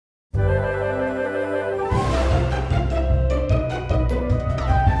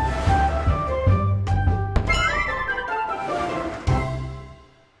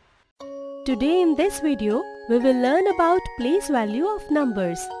Today in this video, we will learn about place value of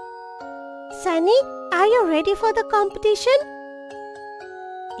numbers. Sunny, are you ready for the competition?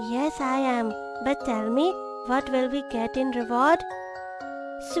 Yes, I am. But tell me, what will we get in reward?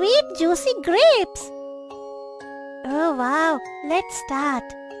 Sweet juicy grapes! Oh wow, let's start.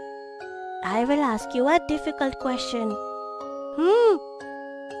 I will ask you a difficult question.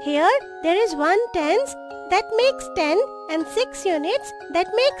 Here there is 1 tens that makes 10 and 6 units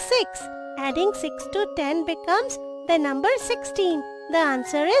that make 6. Adding 6 to 10 becomes the number 16. The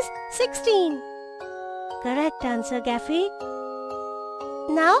answer is 16. Correct answer, Gaffy.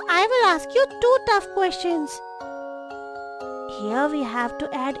 Now I will ask you 2 tough questions. Here we have to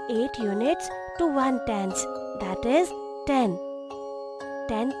add 8 units to 1 tens, that is 10.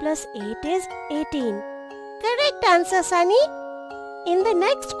 10 plus 8 is 18. Correct answer, Sunny. In the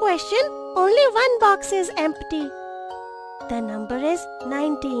next question, only 1 box is empty. The number is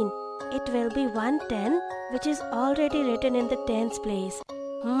 19. It will be 110, which is already written in the tens place.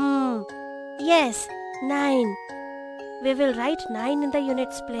 Yes, 9. We will write 9 in the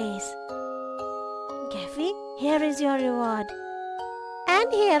units place. Gaffy, here is your reward.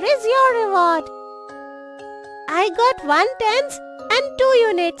 And here is your reward. I got 1 tens and 2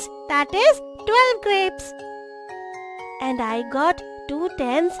 units, that is 12 grapes. And I got 2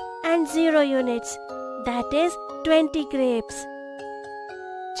 tens and 0 units, that is 20 grapes.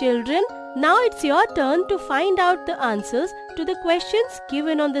 Children, now it's your turn to find out the answers to the questions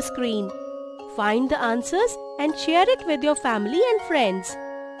given on the screen. Find the answers and share it with your family and friends.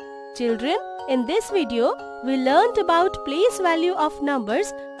 Children, in this video, we learned about place value of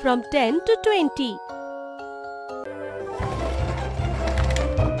numbers from 10 to 20.